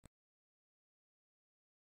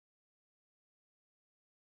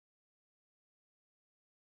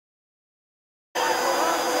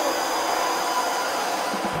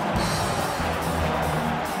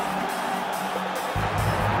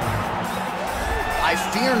I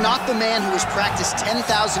fear not the man who has practiced 10,000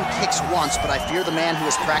 kicks once, but I fear the man who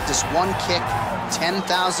has practiced one kick 10,000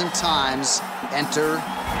 times. Enter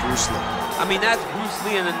Bruce Lee. I mean, that's Bruce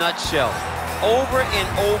Lee in a nutshell. Over and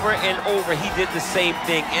over and over, he did the same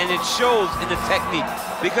thing, and it shows in the technique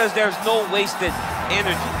because there's no wasted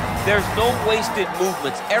energy. There's no wasted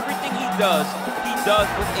movements. Everything he does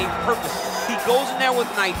with a purpose. He goes in there with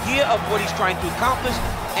an idea of what he's trying to accomplish,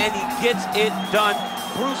 and he gets it done.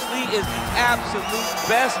 Bruce Lee is the absolute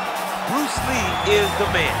best. Bruce Lee is the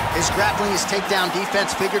man. His grappling, his takedown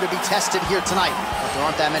defense figure to be tested here tonight, but there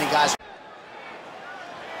aren't that many guys.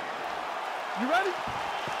 You ready?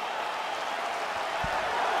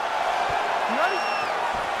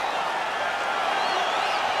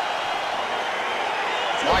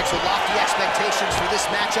 All right, so lofty expectations for this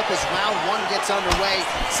matchup as round one gets underway.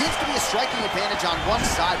 Seems to be a striking advantage on one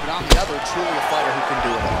side, but on the other, truly a fighter who can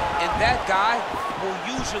do it all. And that guy will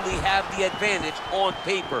usually have the advantage on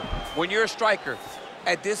paper. When you're a striker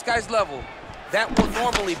at this guy's level, that will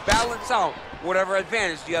normally balance out whatever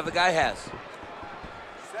advantage the other guy has.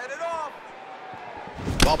 Set it off.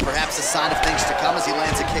 Well, perhaps a sign of things to come as he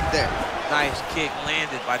lands a kick there. Nice kick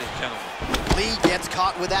landed by this gentleman. Lee gets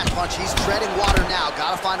caught with that punch. He's treading water now.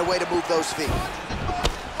 Got to find a way to move those feet.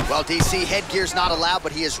 Well, DC, headgear's not allowed,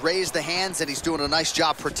 but he has raised the hands, and he's doing a nice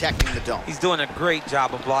job protecting the dome. He's doing a great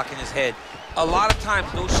job of blocking his head. A lot of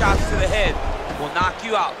times, those shots to the head will knock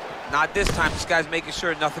you out. Not this time. This guy's making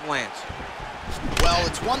sure nothing lands. Well,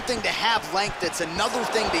 it's one thing to have length. It's another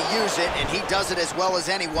thing to use it, and he does it as well as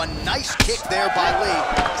anyone. Nice kick there by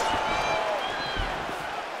Lee.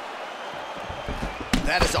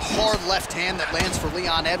 That is a hard left hand that lands for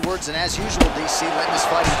Leon Edwards, and as usual, DC letting his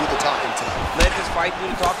fighting do the talking tonight. Let this fight do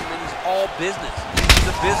the talking, and he's all business.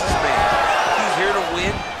 He's a businessman. He's here to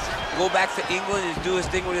win, go back to England and do his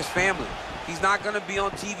thing with his family. He's not going to be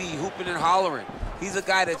on TV hooping and hollering. He's a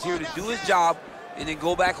guy that's here to do his job and then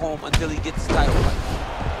go back home until he gets his title fight.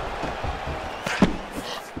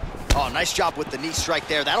 Oh, nice job with the knee strike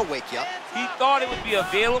there. That'll wake you up. He thought it would be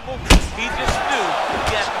available. He just knew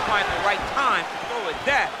he had to find the right time to throw it.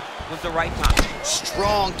 That was the right time.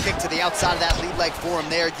 Strong kick to the outside of that lead leg for him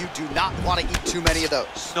there. You do not want to eat too many of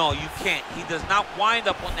those. No, you can't. He does not wind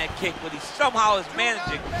up on that kick, but he somehow is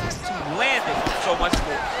managing to land it with so much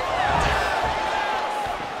force.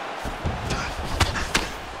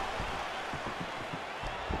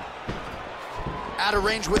 Out of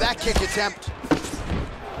range with that kick attempt.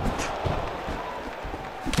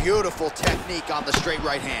 Beautiful technique on the straight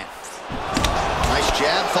right hand. Nice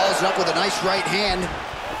jab, follows it up with a nice right hand.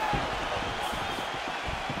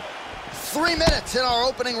 3 minutes in our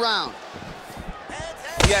opening round.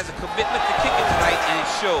 He has a commitment to kicking tonight, and it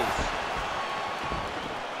shows.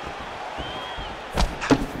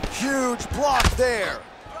 Huge block there.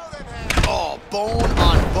 Oh, bone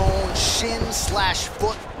on bone, shin slash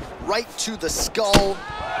foot, right to the skull.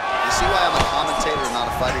 You see why I'm a commentator and not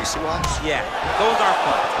a fighter? You see why? Yeah, those are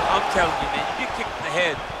fun. I'm telling you, man, you get kicked in the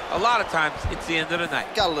head, a lot of times it's the end of the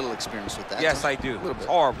night. Got a little experience with that. Yes, I do. A little bit. It's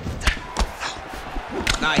horrible.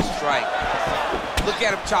 Nice strike. Look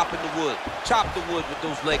at him chopping the wood. Chop the wood with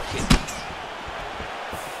those leg kicks.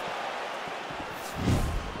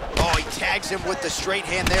 Oh, he tags him with the straight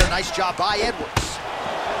hand there. Nice job by Edwards.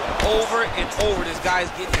 Over and over, this guy's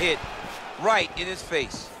getting hit right in his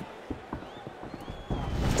face.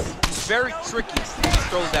 He's very tricky when he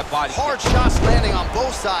throws that body. Hard shots landing on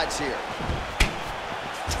both sides here.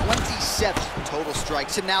 27 total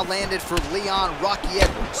strikes, and now landed for Leon Rocky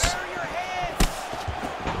Edwards.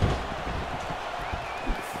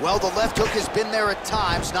 Well, the left hook has been there at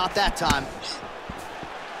times, not that time.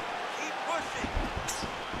 Keep pushing.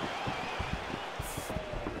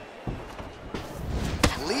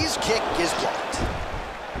 Lee's kick is blocked.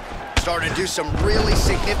 Starting to do some really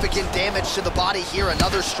significant damage to the body here.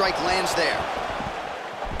 Another strike lands there.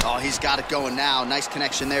 Oh, he's got it going now. Nice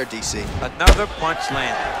connection there, DC. Another punch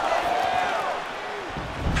landed.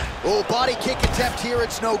 Oh, body kick attempt here,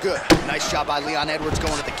 it's no good. Nice job by Leon Edwards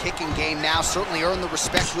going to the kicking game now. Certainly earned the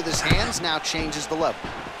respect with his hands, now changes the level.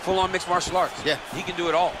 Full-on mixed martial arts. Yeah. He can do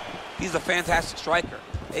it all. He's a fantastic striker.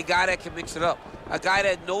 A guy that can mix it up. A guy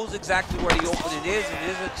that knows exactly where the opening is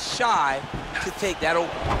and isn't shy to take that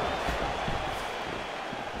opening.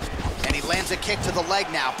 And he lands a kick to the leg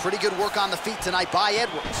now. Pretty good work on the feet tonight by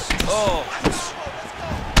Edwards. Oh.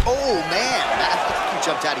 Oh, man. I think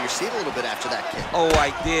you jumped out of your seat a little bit after that kick. Oh, I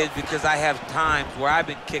did, because I have times where I've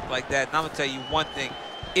been kicked like that. And I'm going to tell you one thing.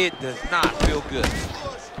 It does not feel good.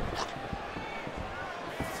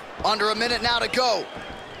 Under a minute now to go.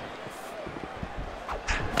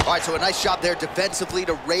 All right, so a nice job there defensively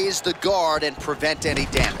to raise the guard and prevent any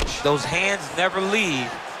damage. Those hands never leave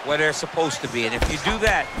where they're supposed to be, and if you do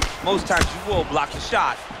that, most times you will block a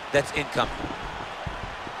shot that's incoming.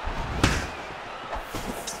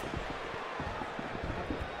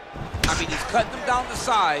 I mean, he's cutting them down to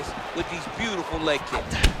size with these beautiful leg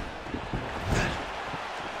kicks.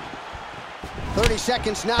 30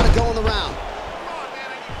 seconds now to go in the round.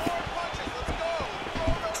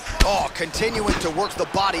 Oh, continuing to work the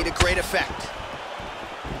body to great effect.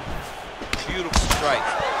 Beautiful strike.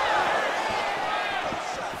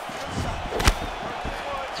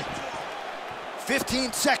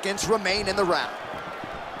 "15 seconds remain in the round.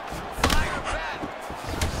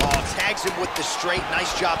 Oh, tags him with the straight.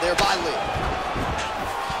 Nice job there by Lí.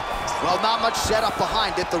 Well, not much setup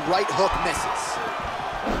behind it. The right hook misses.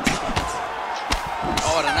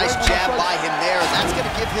 Oh, and a nice jab by him there. And that's going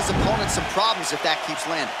to give his opponent some problems if that keeps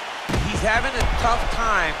landing. He's having a tough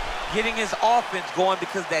time getting his offense going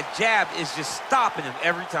because that jab is just stopping him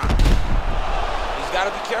every time. He's got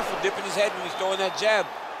to be careful dipping his head when he's throwing that jab.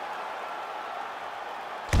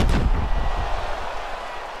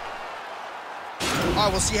 All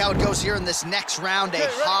right, we'll see how it goes here in this next round. A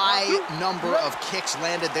high number of kicks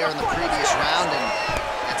landed there in the previous round, and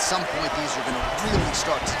at some point, these are going to really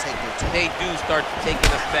start to take their toll. They do start to take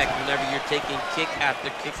an effect whenever you're taking kick after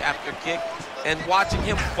kick after kick, and watching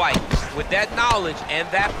him fight with that knowledge and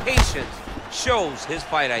that patience shows his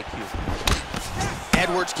fight IQ.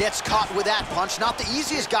 Edwards gets caught with that punch. Not the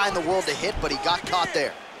easiest guy in the world to hit, but he got caught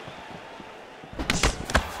there.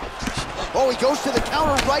 Oh, he goes to the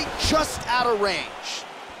counter right, just out of range.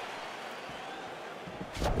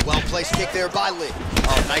 Well-placed kick there by Lí.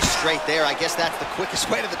 Oh, nice straight there. I guess that's the quickest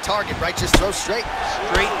way to the target, right? Just throw straight.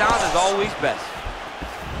 Straight down is always best.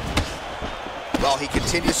 Well, he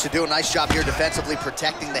continues to do a nice job here defensively,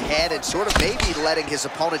 protecting the head and sort of maybe letting his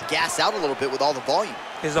opponent gas out a little bit with all the volume.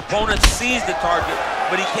 His opponent sees the target,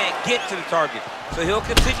 but he can't get to the target. So he'll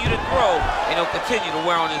continue to throw, and he'll continue to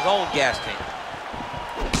wear on his own gas tank.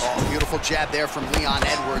 Oh, beautiful jab there from Leon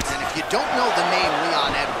Edwards. And if you don't know the name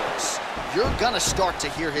Leon Edwards, you're going to start to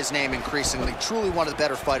hear his name increasingly. Truly one of the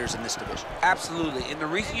better fighters in this division. Absolutely. And the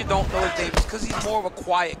reason you don't know his name is because he's more of a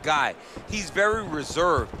quiet guy. He's very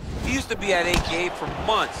reserved. He used to be at AKA for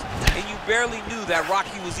months, and you barely knew that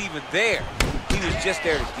Rocky was even there. He was just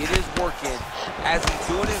there to get his work in as he's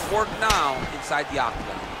doing his work now inside the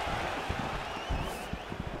octagon.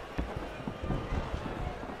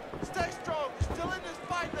 Stay strong. You're still in this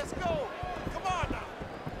fight. Let's go. Come on now.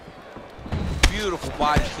 Beautiful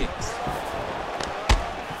body kicks.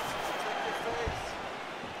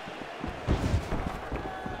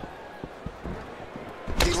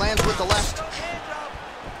 He lands with the left.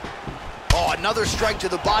 Oh, another strike to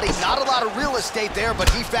the body. Not a lot of real estate there, but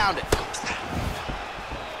he found it.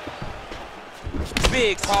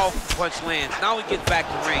 Big, powerful punch lands. Now he gets back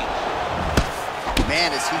to range.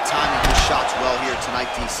 Man, is he timing his shots well here tonight,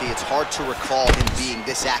 DC. It's hard to recall him being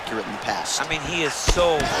this accurate in the past. I mean, he is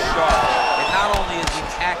so sharp. And not only is he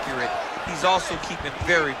accurate, he's also keeping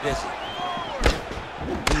very busy.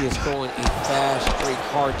 He is throwing a fast, straight,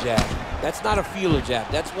 hard jab. That's not a feeler jab.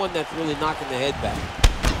 That's one that's really knocking the head back.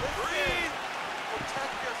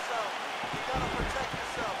 Protect yourself. You gotta protect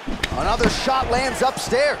yourself. Another shot lands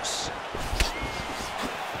upstairs.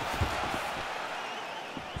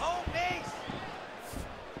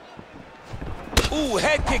 Ooh,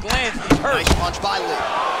 head kick lands. He's hurt. Nice punch by Lí.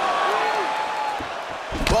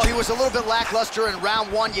 Well, he was a little bit lackluster in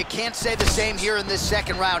round one. You can't say the same here in this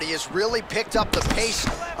second round. He has really picked up the pace,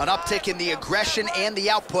 an uptick in the aggression and the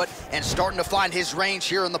output, and starting to find his range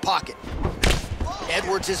here in the pocket.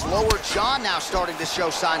 Edwards' lower jaw now starting to show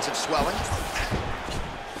signs of swelling.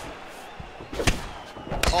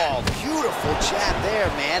 Oh, beautiful jab there,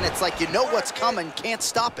 man. It's like you know what's coming, can't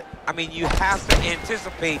stop it. I mean, you have to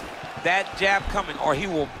anticipate that jab coming, or he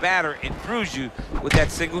will batter and bruise you with that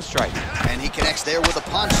single strike. And he connects there with a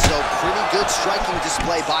punch, so pretty good striking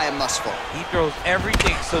display by him thus far. He throws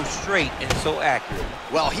everything so straight and so accurate.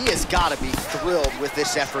 Well, he has got to be thrilled with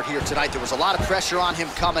this effort here tonight. There was a lot of pressure on him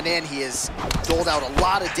coming in. He has doled out a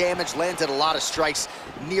lot of damage, landed a lot of strikes,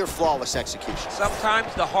 near flawless execution.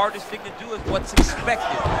 Sometimes the hardest thing to do is what's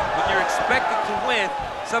expected. When you're expected to win,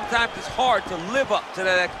 sometimes it's hard to live up to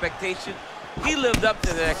that expectation. He lived up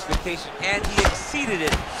to that expectation, and he exceeded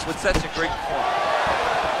it with such a great performance.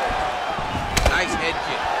 Nice head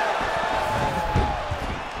kick.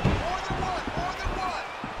 More than one.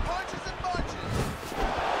 Punches and bunches.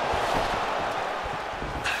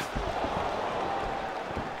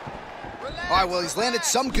 Relax. All right, well, he's landed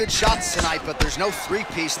some good shots tonight, but there's no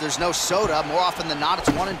three-piece, there's no soda. More often than not, it's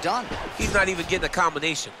one and done. He's not even getting a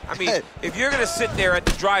combination. I mean, if you're gonna sit there at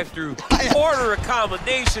the drive-thru, order a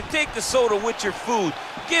combination, take the soda with your food,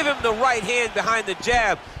 give him the right hand behind the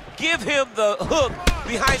jab, give him the hook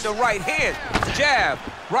behind the right hand. Jab,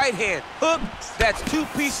 right hand, hook. That's 2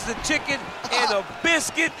 pieces of chicken and a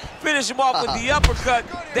biscuit. Finish him off with the uppercut.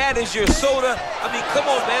 That is your soda. I mean, come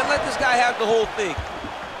on, man. Let this guy have the whole thing.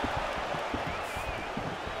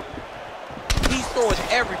 He's throwing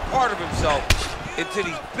every part of himself into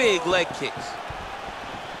these big leg kicks.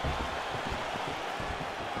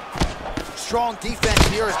 Strong defense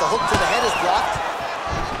here as the hook to the head is blocked.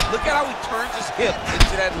 Look at how he turns his hip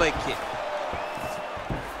into that leg kick.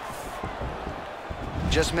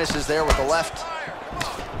 Just misses there with the left.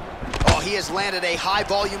 Oh, he has landed a high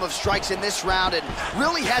volume of strikes in this round and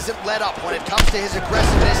really hasn't let up when it comes to his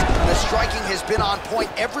aggressiveness. The striking has been on point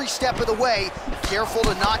every step of the way. Careful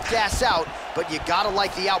to not gas out, but you gotta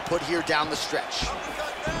like the output here down the stretch.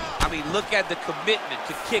 I mean, look at the commitment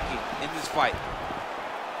to kicking in this fight.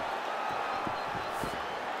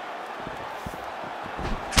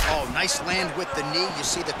 Oh, nice land with the knee. You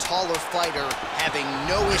see the taller fighter having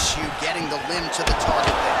no issue getting the limb to the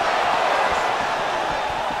target there.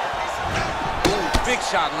 Ooh, big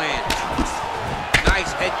shot land.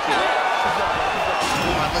 Nice head kick.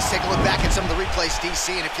 All right, let's take a look back at some of the replays, DC,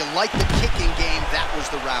 and if you like the kicking game, that was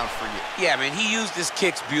the round for you. Yeah, man, he used his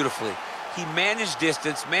kicks beautifully. He managed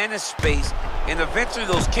distance, managed space, and eventually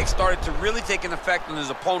those kicks started to really take an effect on his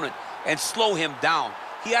opponent and slow him down.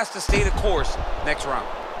 He has to stay the course next round.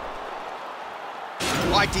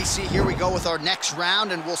 All right, DC, here we go with our next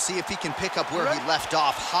round, and we'll see if he can pick up where he left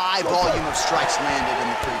off. High volume of strikes landed in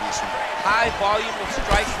the previous round. High volume of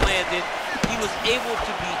strikes landed. He was able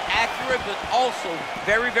to be accurate, but also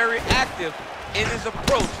very, very active in his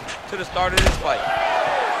approach to the start of this fight.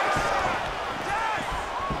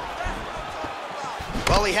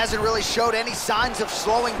 Well, he hasn't really showed any signs of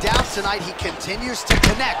slowing down tonight. He continues to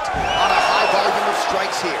connect on a high volume of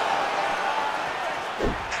strikes here.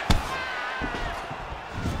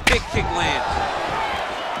 Big kick lands.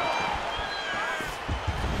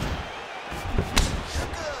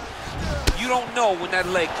 You don't know when that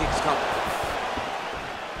leg kick's coming.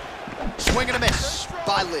 Swing and a miss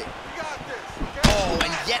by Lí. Oh,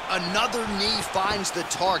 and yet another knee finds the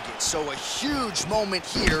target. So a huge moment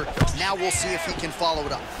here. Now we'll see if he can follow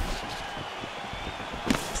it up.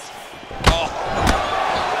 Oh.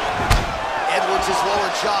 Edwards'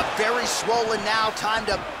 lower jaw very swollen now. Time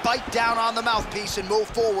to bite down on the mouthpiece and move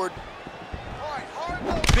forward.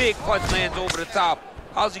 Big punch lands over the top.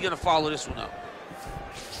 How's he gonna follow this one up?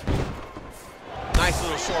 Nice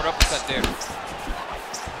little short uppercut there.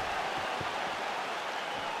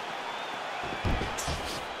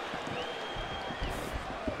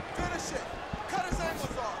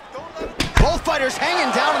 Both fighters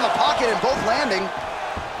hanging down in the pocket and both landing.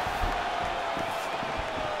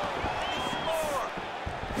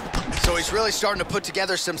 So he's really starting to put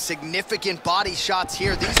together some significant body shots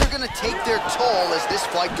here. These are going to take their toll as this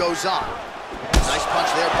fight goes on. Nice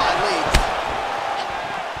punch there by Lí.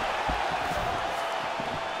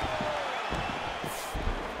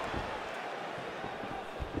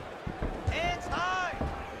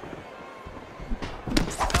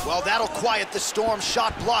 Well, that'll quiet the storm.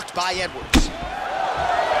 Shot blocked by Edwards.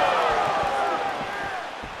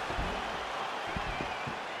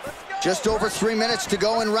 Just over 3 minutes to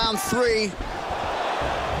go in round 3.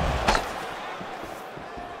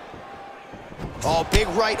 Oh, big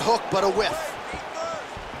right hook, but a whiff.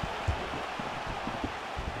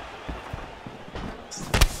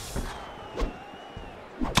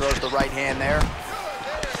 Throws the right hand there.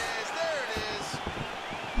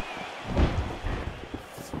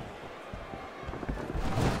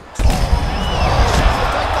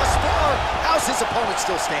 His opponent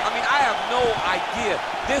still stands. I mean, I have no idea.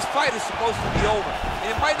 This fight is supposed to be over.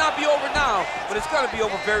 And it might not be over now, but it's going to be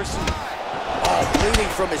over very soon. Oh, bleeding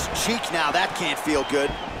from his cheek now. That can't feel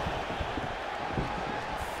good.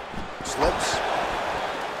 Slips.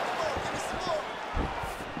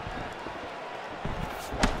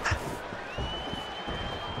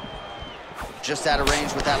 Just out of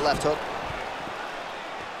range with that left hook.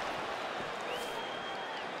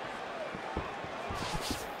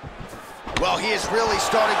 Well, he is really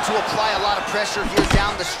starting to apply a lot of pressure here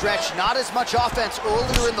down the stretch. Not as much offense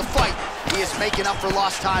earlier in the fight. He is making up for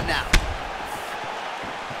lost time now.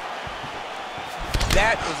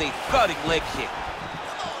 That was a thudding leg kick.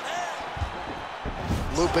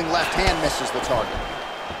 Looping left hand misses the target.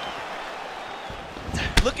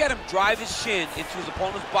 Look at him drive his shin into his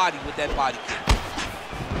opponent's body with that body kick.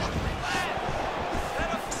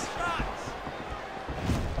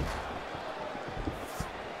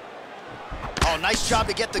 nice job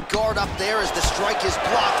to get the guard up there as the strike is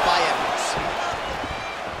blocked by Edwards.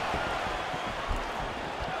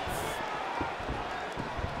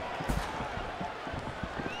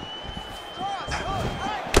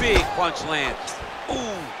 Big punch lands.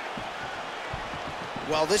 Ooh.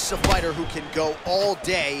 Well, this is a fighter who can go all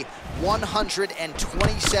day.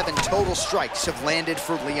 127 total strikes have landed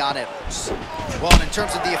for Leon Edwards. Well, and in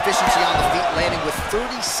terms of the efficiency on the feet, landing with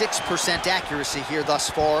 36% accuracy here thus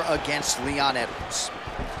far against Leon Edwards.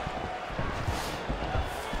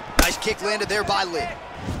 Nice kick landed there by Lí.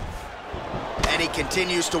 And he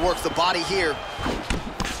continues to work the body here.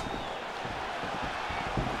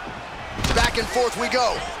 Back and forth we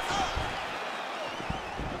go.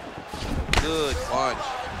 Good punch.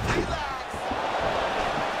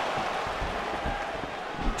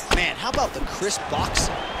 Man, how about the crisp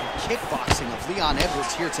boxing and kickboxing of Leon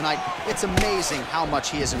Edwards here tonight? It's amazing how much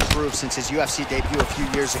he has improved since his UFC debut a few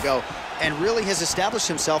years ago, and really has established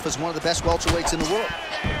himself as one of the best welterweights in the world.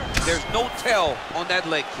 There's no tell on that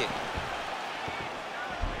leg kick.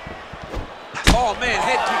 Oh man,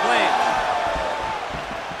 head kick lands.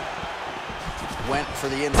 Went for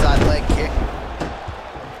the inside leg kick.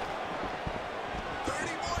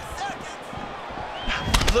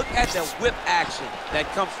 Look at the whip action that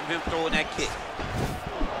comes from him throwing that kick.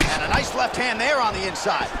 And a nice left hand there on the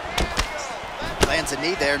inside. Lands a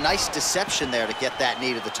knee there. Nice deception there to get that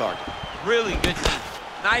knee to the target. Really good knee.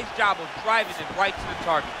 Nice job of driving it right to the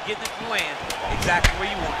target, getting it to land exactly where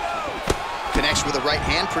you want it. Connects with a right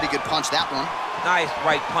hand. Pretty good punch, that one. Nice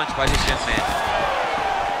right punch by this young man.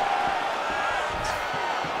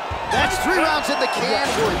 That's 3 rounds in the can.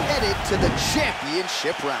 We're headed to the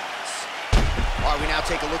championship rounds. All right, we now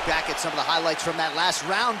take a look back at some of the highlights from that last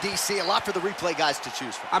round, DC. A lot for the replay guys to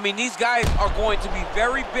choose from. I mean, these guys are going to be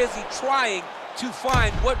very busy trying to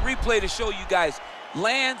find what replay to show you guys.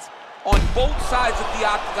 Lands on both sides of the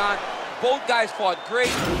octagon. Both guys fought great.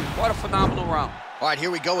 What a phenomenal round. All right, here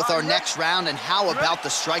we go with our next round, and how about the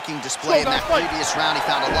striking display in that previous round? He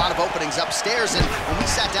found a lot of openings upstairs, and when we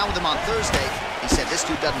sat down with him on Thursday, he said this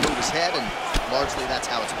dude doesn't move his head, and largely that's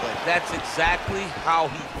how it's played. That's exactly how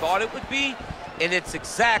he thought it would be, and it's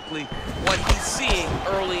exactly what he's seeing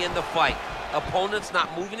early in the fight. Opponent's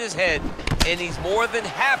not moving his head, and he's more than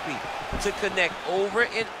happy to connect over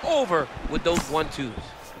and over with those 1-2s.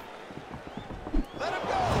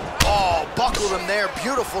 Oh, buckled him there.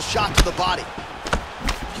 Beautiful shot to the body.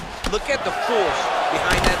 Look at the force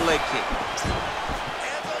behind that leg kick.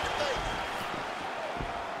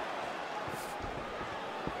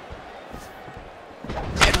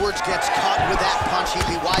 Edwards gets caught with that punch. He'd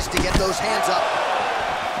be wise to get those hands up.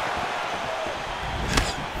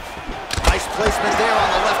 Nice placement there on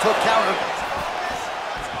the left hook counter.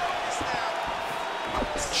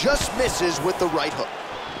 Just misses with the right hook.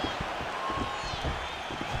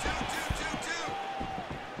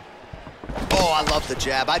 Oh, I love the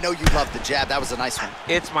jab. I know you love the jab. That was a nice one.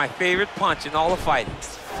 It's my favorite punch in all of fighting.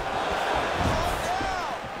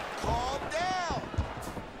 Calm down.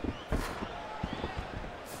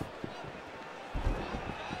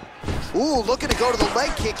 Ooh, looking to go to the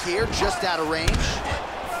leg kick here, just out of range.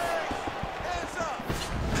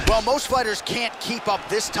 Well, most fighters can't keep up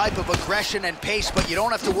this type of aggression and pace, but you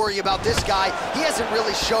don't have to worry about this guy. He hasn't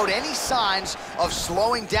really showed any signs of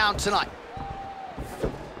slowing down tonight.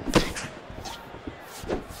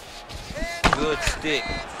 Good stick.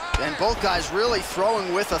 And both guys really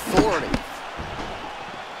throwing with authority.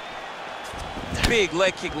 Big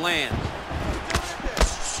leg kick lands.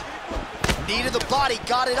 Knee to the body,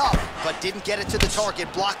 got it up, but didn't get it to the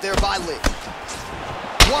target. Blocked there by Lí.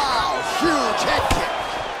 Wow, huge head kick.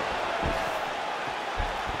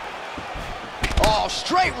 Oh,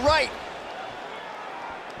 straight right.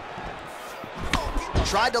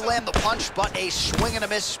 Tried to land the punch, but a swing and a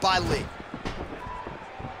miss by Lí.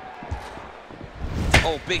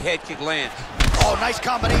 Oh, big head kick lands. Oh, nice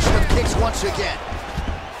combination of kicks once again.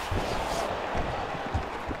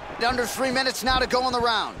 Under 3 minutes now to go in the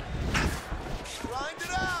round. Grind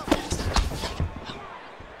it out.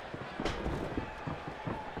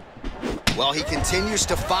 Well, he continues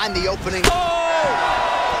to find the opening. Oh!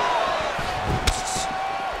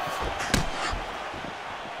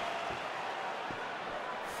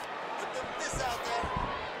 Put this out there.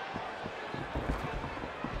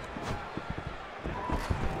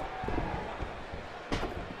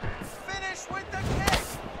 Finish with the kick.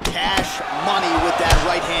 Cash money with that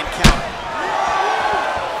right hand counter.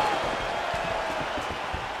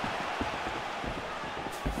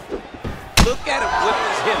 Look at him whip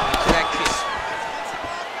his hip into that kick.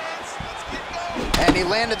 And he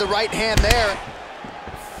landed the right hand there.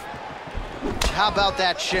 How about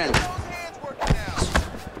that shin? Those hands working now.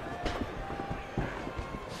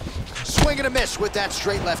 Swing and a miss with that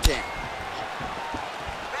straight left hand.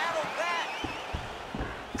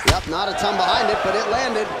 Yep, not a ton behind it, but it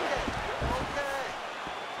landed.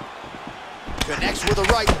 Connects with a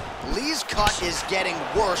right. Lee's cut is getting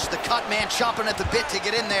worse. The cut man chomping at the bit to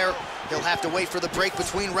get in there. He'll have to wait for the break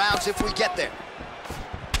between rounds if we get there.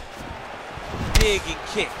 Dig and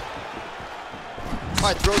kick. All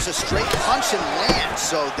right, throws a straight punch and lands,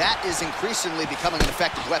 so that is increasingly becoming an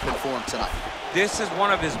effective weapon for him tonight. This is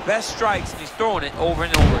one of his best strikes, and he's throwing it over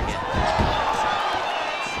and over again.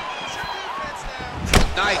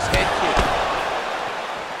 Nice head kick.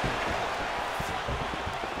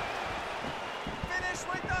 Finish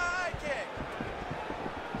with the high kick.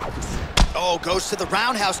 Oh, goes to the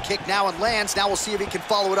roundhouse kick now and lands. Now we'll see if he can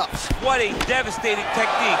follow it up. What a devastating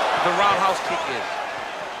technique the roundhouse kick is.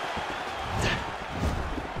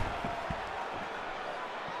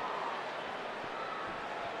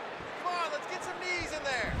 Come on, let's get some knees in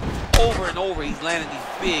there. Over and over, he's landing these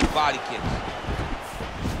big body kicks.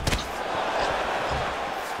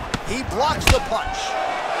 He blocks the punch.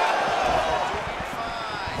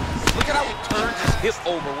 Look at how he turns his hip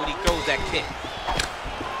over when he throws that kick.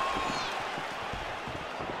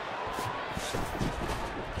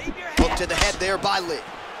 Hook to the head there by Lee.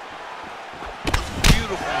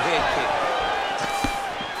 Beautiful head kick.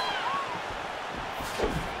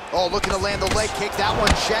 Oh, looking to land the leg kick. That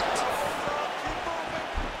one checked.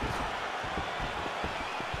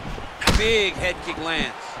 Big head kick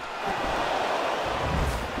lands.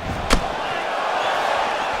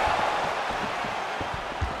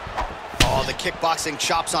 Oh, the kickboxing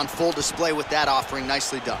chops on full display with that offering.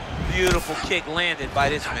 Nicely done. Beautiful kick landed by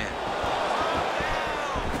this man.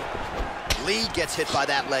 Lee gets hit by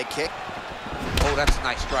that leg kick. Oh, that's a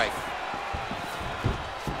nice strike.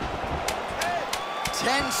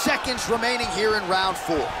 10 seconds remaining here in round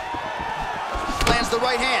 4. Lands the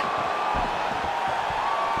right hand.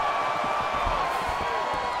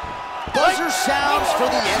 Buzzer sounds for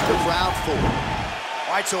the end of round 4.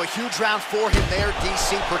 All right, so a huge round for him there,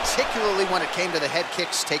 DC, particularly when it came to the head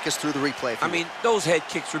kicks. Take us through the replay. I mean, those head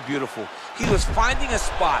kicks were beautiful. He was finding a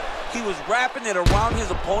spot. He was wrapping it around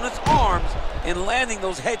his opponent's arms and landing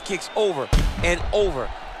those head kicks over and over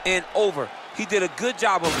and over. He did a good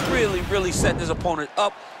job of really, really setting his opponent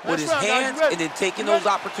up with his hands and then taking those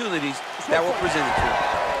opportunities that were presented to him.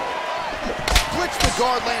 Splits the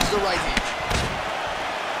guard, lands the right hand.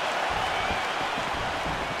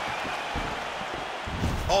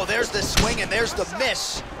 Oh, there's the swing and there's the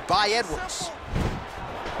miss by Edwards.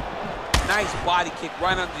 Nice body kick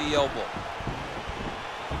right under the elbow.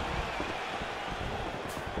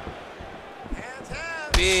 Hands,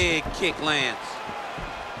 hands. Big kick lands.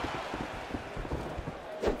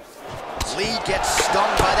 Lee gets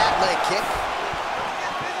stung by that leg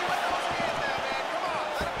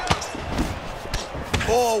kick.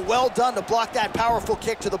 Oh, well done to block that powerful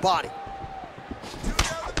kick to the body.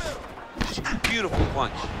 Beautiful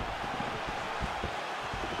punch.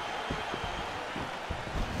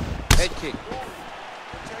 Head kick.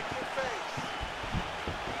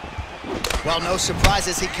 Well, no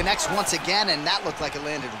surprises. He connects once again, and that looked like it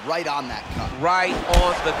landed right on that cut. Right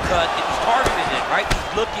on the cut. And he's targeting it, right?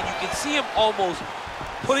 He's looking. You can see him almost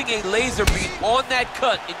putting a laser beam on that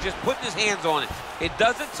cut and just putting his hands on it. It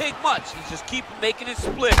doesn't take much. He's just keep making it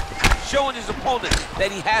split, showing his opponent that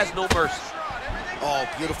he has no mercy. Oh,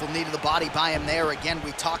 beautiful knee to the body by him there. Again,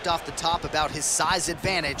 we talked off the top about his size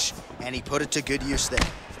advantage, and he put it to good use there.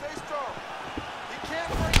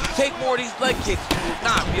 Take more of these leg kicks, you will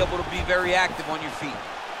not be able to be very active on your feet.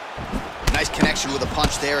 Nice connection with a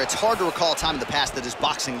punch there. It's hard to recall a time in the past that his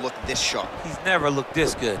boxing looked this sharp. He's never looked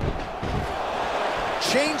this good.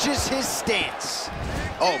 Changes his stance.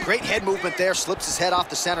 Oh, great head movement there. Slips his head off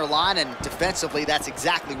the center line, and defensively, that's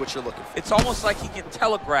exactly what you're looking for. It's almost like he can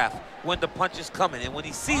telegraph when the punch is coming, and when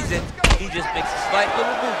he sees it, he just makes a slight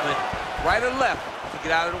little movement, right or left, to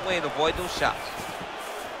get out of the way and avoid those shots.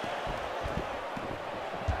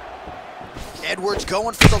 Edwards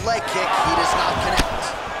going for the leg kick. He does not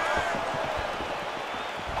connect.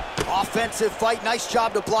 Offensive fight. Nice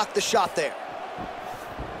job to block the shot there.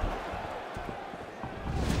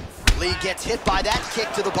 Lee gets hit by that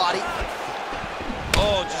kick to the body.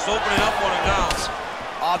 Oh, just opening up on him now.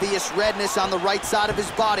 Obvious redness on the right side of his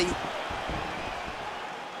body.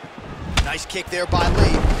 Nice kick there by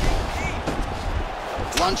Lee.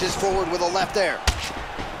 Lunges forward with a left there.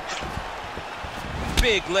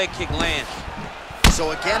 Big leg kick lands.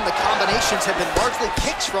 So again, the combinations have been largely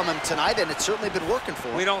kicks from him tonight, and it's certainly been working for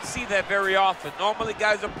him. We don't see that very often. Normally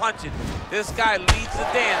guys are punching. This guy leads the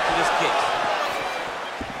dance with his kicks.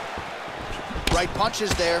 Right punches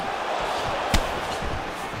there.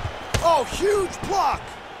 Oh, huge block.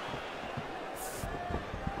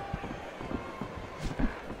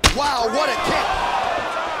 Wow, what a kick.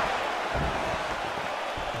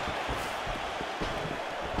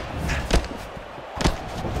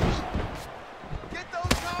 Get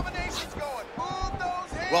those combinations going. Move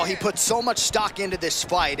those hands. Well, he put so much stock into this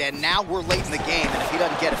fight, and now we're late in the game, and if he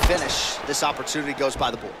doesn't get a finish, this opportunity goes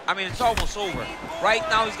by the board. I mean, it's almost over. Right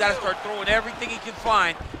now, he's got to start throwing everything he can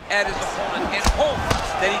find at his opponent and hope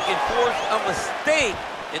that he can force a mistake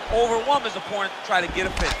and overwhelm his opponent to try to get a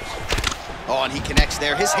finish. Oh, and he connects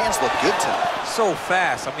there. His hands look good tonight. So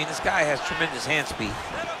fast. I mean, this guy has tremendous hand speed.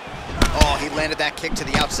 Oh, he landed that kick to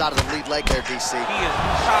the outside of the lead leg there, DC. He is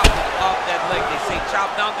chopping up that leg. They say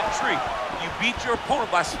chop down the tree. You beat your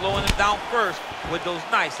opponent by slowing him down first with those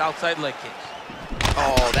nice outside leg kicks.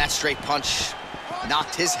 Oh, that straight punch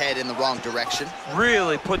knocked his head in the wrong direction.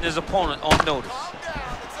 Really putting his opponent on notice.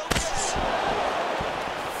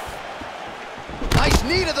 Nice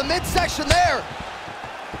knee to the midsection there.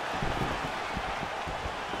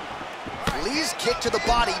 Lee's kick to the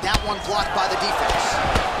body, that one blocked by the defense.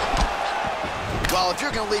 Well, if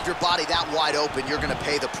you're going to leave your body that wide open, you're going to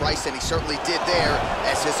pay the price, and he certainly did there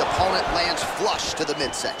as his opponent lands flush to the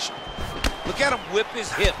midsection. Look at him whip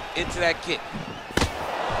his hip into that kick.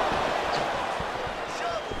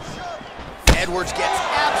 Edwards gets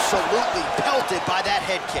absolutely pelted by that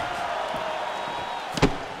head kick.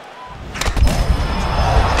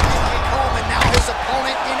 Kick home, and now his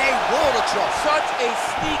opponent in a world of trouble. Such a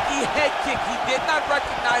sneaky head kick. He did not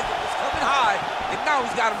recognize it was coming high, and now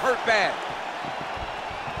he's got him hurt bad.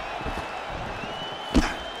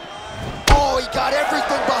 Oh, he got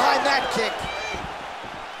everything behind that kick.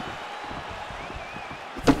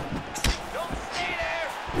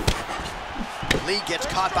 Lee gets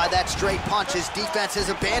caught by that straight punch. His defense has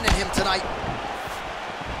abandoned him tonight.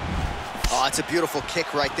 Oh, it's a beautiful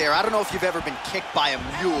kick right there. I don't know if you've ever been kicked by a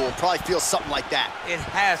mule. Probably feels something like that. It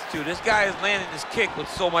has to. This guy is landing this kick with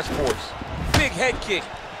so much force. Big head kick.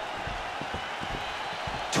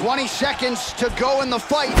 20 seconds to go in the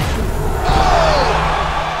fight. Oh!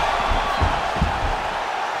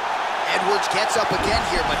 Edwards gets up again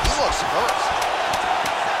here, but he looks hurt.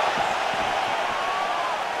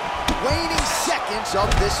 Waning seconds of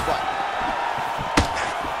this fight.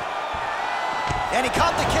 And he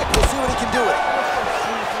caught the kick. We'll see what he can do with it.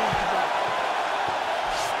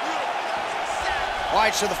 All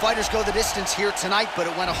right, so the fighters go the distance here tonight, but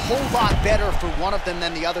it went a whole lot better for one of them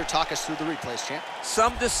than the other. Talk us through the replays, champ.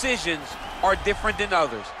 Some decisions are different than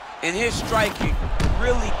others, and his striking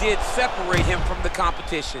really did separate him from the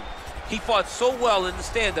competition. He fought so well in the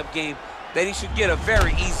stand-up game that he should get a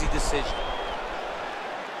very easy decision.